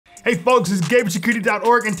Hey folks, it's Gabe at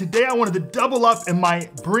Security.org, and today I wanted to double up in my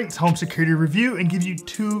Brinks Home Security review and give you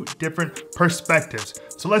two different perspectives.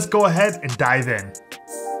 So let's go ahead and dive in.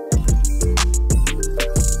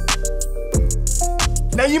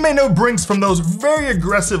 Now you may know Brinks from those very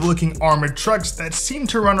aggressive looking armored trucks that seem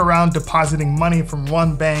to run around depositing money from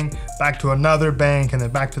one bank back to another bank and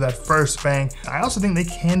then back to that first bank. I also think they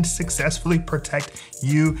can successfully protect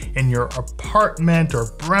you in your apartment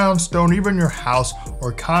or brownstone, or even your house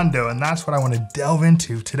or condo, and that's what I want to delve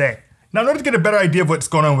into today. Now, in order to get a better idea of what's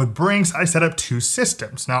going on with Brinks, I set up two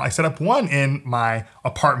systems. Now, I set up one in my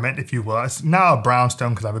apartment, if you will. It's now a brownstone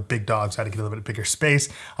because I have a big dog, so I had to get a little bit bigger space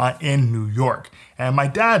in New York. And my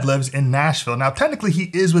dad lives in Nashville. Now, technically,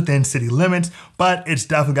 he is within city limits, but it's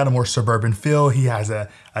definitely got a more suburban feel. He has a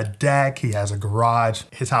deck, he has a garage.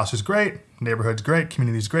 His house is great, neighborhood's great,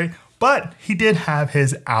 community's great, but he did have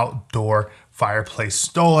his outdoor fireplace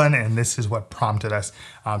stolen, and this is what prompted us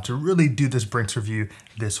to really do this Brinks review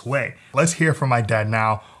this way. Let's hear from my dad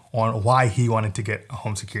now on why he wanted to get a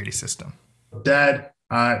home security system. Dad,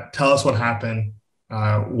 tell us what happened.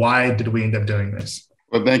 Why did we end up doing this?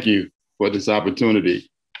 Well, thank you for this opportunity.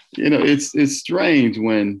 You know, it's strange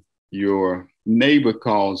when your neighbor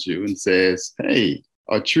calls you and says, hey,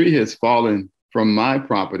 a tree has fallen from my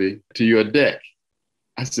property to your deck.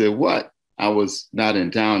 I said, what? I was not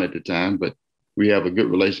in town at the time, but we have a good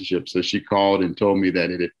relationship. So she called and told me that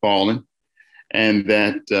it had fallen and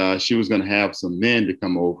that she was going to have some men to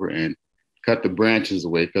come over and cut the branches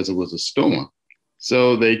away because it was a storm.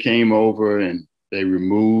 So they came over and they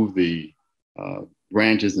removed the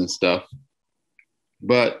branches and stuff.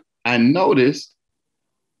 But I noticed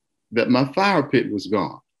that my fire pit was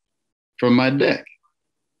gone from my deck.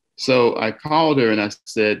 So I called her and I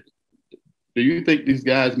said, do you think these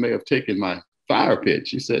guys may have taken my fire pit?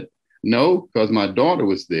 She said, no, because my daughter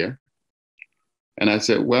was there. And I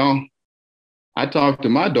said, well, I talked to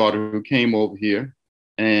my daughter who came over here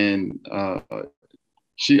and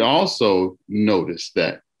she also noticed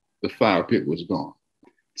that the fire pit was gone.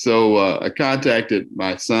 So I contacted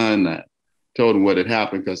my son. I told him what had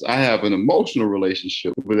happened because I have an emotional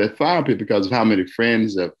relationship with that fire pit because of how many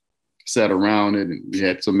friends have sat around it and we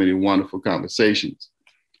had so many wonderful conversations.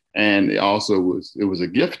 And it was a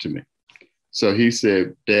gift to me. So he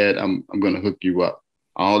said, Dad, I'm going to hook you up.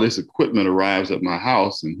 All this equipment arrives at my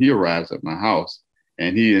house and he arrives at my house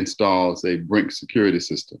and he installs a Brinks security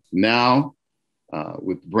system. Now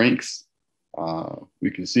with Brinks,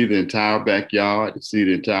 we can see the entire backyard, see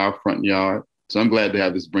the entire front yard. So I'm glad to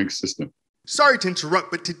have this Brinks system. Sorry to interrupt,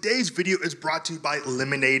 but today's video is brought to you by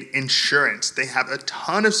Lemonade Insurance. They have a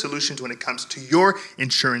ton of solutions when it comes to your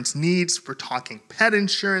insurance needs. We're talking pet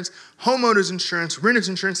insurance, homeowners insurance, renters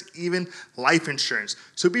insurance, even life insurance.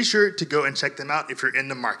 So be sure to go and check them out if you're in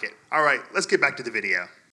the market. All right, let's get back to the video.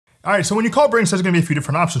 All right, so when you call Brinks, there's gonna be a few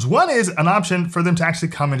different options. One is an option for them to actually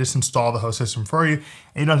come and just install the whole system for you,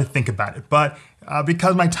 and you don't have to think about it. But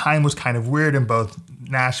because my time was kind of weird in both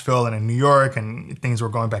Nashville and in New York, and things were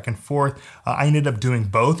going back and forth, I ended up doing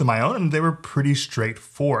both of my own, and they were pretty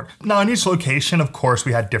straightforward. Now, in each location, of course,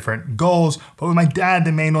 we had different goals, but with my dad,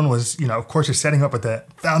 the main one was, of course, just setting up with the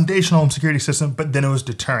foundational home security system, but then it was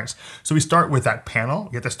deterrence. So we start with that panel.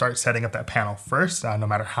 You have to start setting up that panel first, no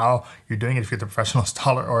matter how you're doing it, if you're the professional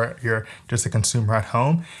installer or you're just a consumer at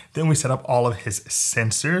home. Then we set up all of his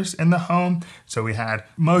sensors in the home. So we had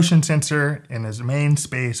motion sensor in his main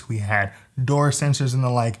space, we had door sensors and the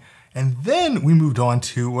like, and then we moved on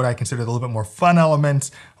to what I consider a little bit more fun elements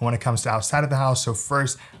when it comes to outside of the house. So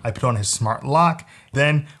first I put on his smart lock,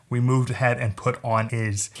 then we moved ahead and put on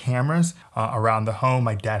his cameras around the home.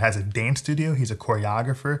 My dad has a dance studio, he's a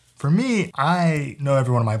choreographer. For me, I know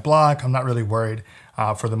everyone on my block, I'm not really worried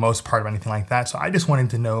for the most part of anything like that. So I just wanted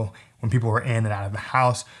to know when people were in and out of the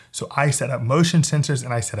house. So I set up motion sensors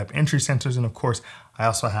and I set up entry sensors. And of course, I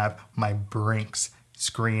also have my Brinks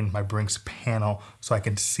screen, my Brinks panel, so I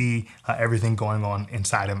can see everything going on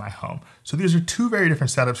inside of my home. So these are two very different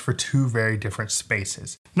setups for two very different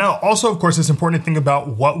spaces. Now, also, of course, it's important to think about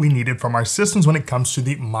what we needed from our systems when it comes to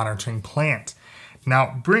the monitoring plans.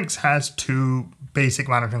 Now, Brinks has two basic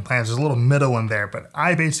monitoring plans. There's a little middle one there, but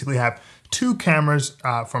I basically have two cameras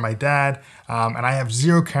for my dad, and I have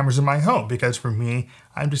 0 cameras in my home because for me,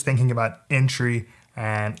 I'm just thinking about entry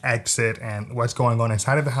and exit and what's going on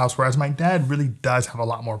inside of the house. Whereas my dad really does have a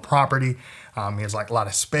lot more property. He has like a lot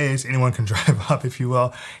of space. Anyone can drive up, if you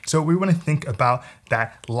will. So we want to think about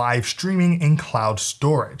that live streaming and cloud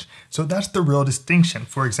storage. So that's the real distinction.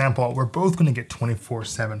 For example, we're both going to get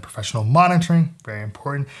 24/7 professional monitoring, very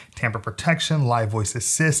important, tamper protection, live voice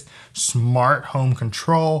assist, smart home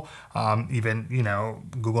control, even,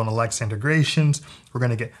 Google and Alexa integrations. We're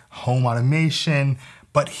going to get home automation,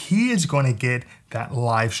 but he is going to get that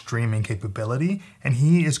live streaming capability, and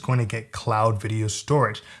he is going to get cloud video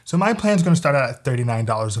storage. So my plan is going to start out at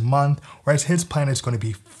 $39 a month, whereas his plan is going to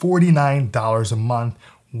be $49 a month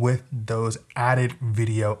with those added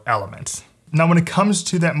video elements. Now, when it comes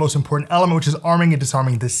to that most important element, which is arming and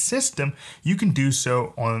disarming the system, you can do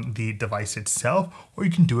so on the device itself, or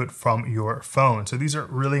you can do it from your phone. So these are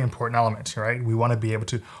really important elements, right? We want to be able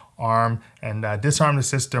to arm and disarm the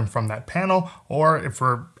system from that panel, or if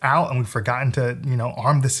we're out and we've forgotten to,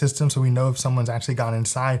 arm the system so we know if someone's actually gone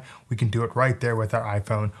inside, we can do it right there with our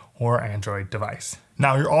iPhone or Android device.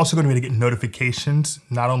 Now, you're also going to be able to get notifications,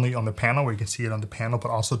 not only on the panel where you can see it on the panel,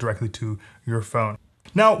 but also directly to your phone.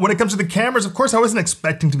 Now, when it comes to the cameras, of course, I wasn't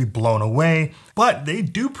expecting to be blown away, but they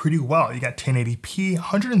do pretty well. You got 1080p,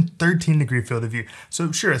 113 degree field of view.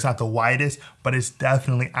 So sure, it's not the widest, but it's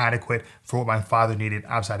definitely adequate for what my father needed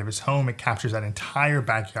outside of his home. It captures that entire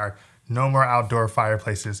backyard. No more outdoor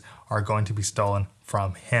fireplaces are going to be stolen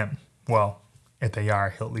from him. Well, if they are,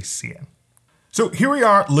 he'll at least see it. So here we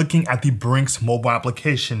are looking at the Brinks mobile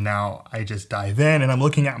application. Now, I just dive in and I'm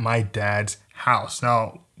looking at my dad's house.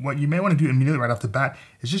 Now, what you may want to do immediately right off the bat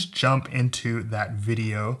is just jump into that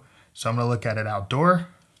video. So I'm going to look at it outdoor,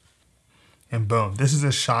 and boom, this is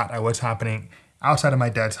a shot at what's happening outside of my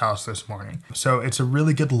dad's house this morning. So it's a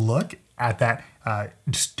really good look at that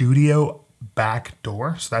studio back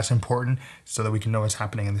door. So that's important so that we can know what's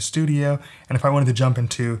happening in the studio. And if I wanted to jump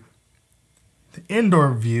into the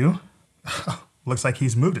indoor view, looks like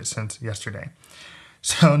he's moved it since yesterday.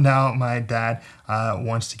 So now my dad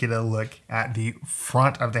wants to get a look at the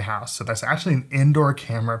front of the house. So that's actually an indoor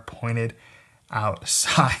camera pointed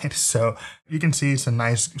outside. So you can see it's a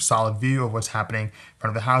nice solid view of what's happening in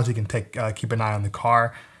front of the house. You can keep an eye on the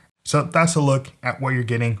car. So that's a look at what you're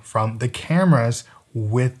getting from the cameras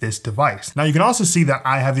with this device. Now you can also see that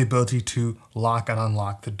I have the ability to lock and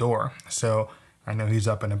unlock the door. So I know he's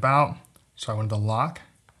up and about. So I wanted to lock,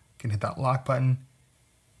 can hit that lock button.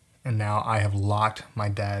 And now I have locked my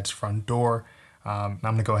dad's front door. I'm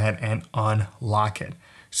gonna go ahead and unlock it.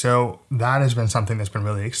 So that has been something that's been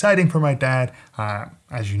really exciting for my dad,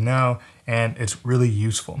 as you know, and it's really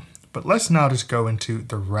useful. But let's now just go into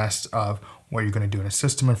the rest of what you're gonna do in a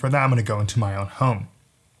system. And for that, I'm gonna go into my own home,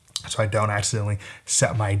 so I don't accidentally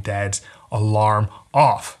set my dad's alarm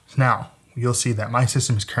off. Now, you'll see that my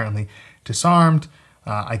system is currently disarmed.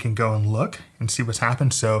 I can go and look and see what's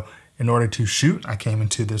happened. So in order to shoot, I came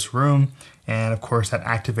into this room, and of course that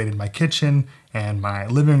activated my kitchen and my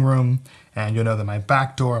living room. And you'll know that my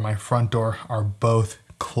back door and my front door are both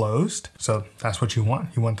closed. So that's what you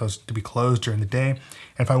want. You want those to be closed during the day. And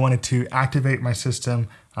if I wanted to activate my system,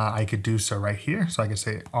 I could do so right here. So I can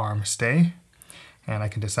say arm stay, and I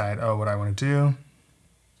can decide, what I want to do.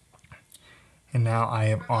 And now I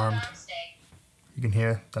have armed. You can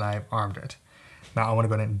hear that I have armed it. Now I want to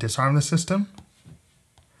go ahead and disarm the system.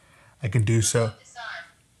 I can do so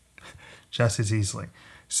just as easily.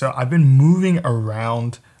 So I've been moving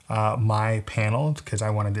around my panel because I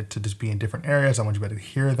wanted it to just be in different areas. I want you to be able to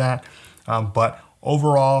hear that. But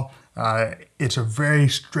overall, it's a very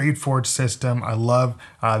straightforward system. I love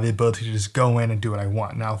the ability to just go in and do what I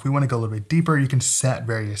want. Now, if we want to go a little bit deeper, you can set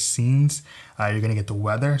various scenes. You're going to get the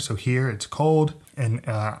weather. So here it's cold, and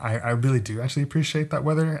I really do actually appreciate that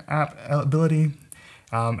weather app ability.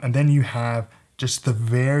 And then you have just the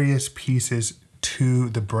various pieces to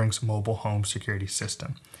the Brinks mobile home security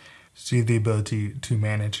system. So you have the ability to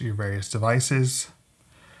manage your various devices.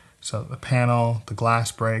 So the panel, the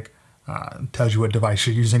glass break, tells you what device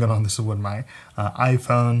you're using it on. This is with my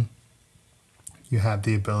iPhone. You have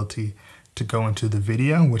the ability to go into the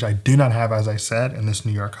video, which I do not have, as I said, in this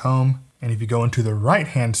New York home. And if you go into the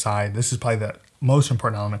right-hand side, this is probably the most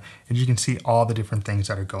important element, and you can see all the different things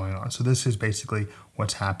that are going on. So this is basically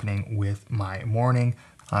what's happening with my morning.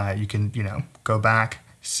 You can, go back,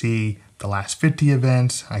 see the last 50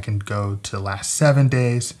 events. I can go to the last 7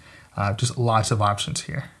 days, just lots of options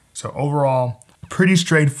here. So overall, pretty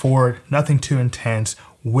straightforward, nothing too intense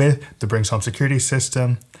with the Brinks Home Security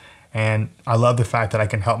system. And I love the fact that I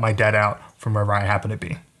can help my dad out from wherever I happen to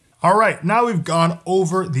be. All right, now we've gone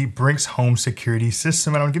over the Brinks Home Security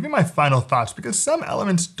system, and I'll give you my final thoughts because some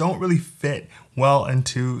elements don't really fit well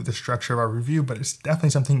into the structure of our review, but it's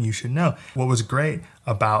definitely something you should know. What was great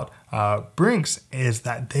about Brinks is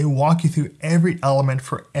that they walk you through every element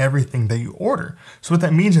for everything that you order. So what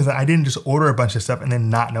that means is that I didn't just order a bunch of stuff and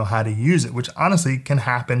then not know how to use it, which honestly can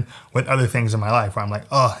happen with other things in my life where I'm like,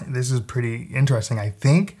 oh, this is pretty interesting, I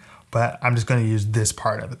think, but I'm just gonna use this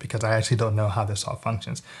part of it because I actually don't know how this all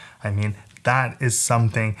functions. I mean, that is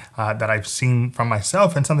something that I've seen from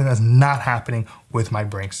myself and something that's not happening with my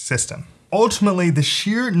Brinks system. Ultimately, the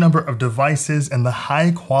sheer number of devices and the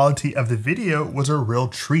high quality of the video was a real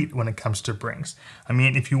treat when it comes to Brinks. I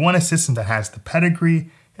mean, if you want a system that has the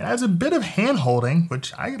pedigree, it has a bit of hand-holding,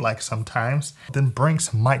 which I like sometimes, then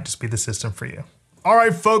Brinks might just be the system for you. All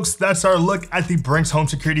right, folks, that's our look at the Brinks Home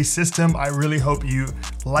Security system. I really hope you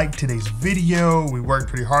liked today's video. We worked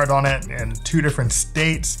pretty hard on it in 2 different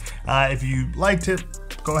states. If you liked it,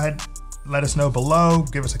 go ahead, let us know below,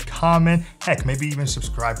 give us a comment, heck, maybe even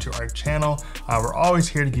subscribe to our channel. We're always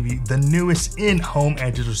here to give you the newest in home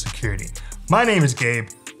and digital security. My name is Gabe.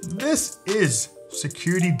 This is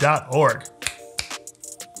Security.org.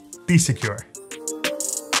 Be secure.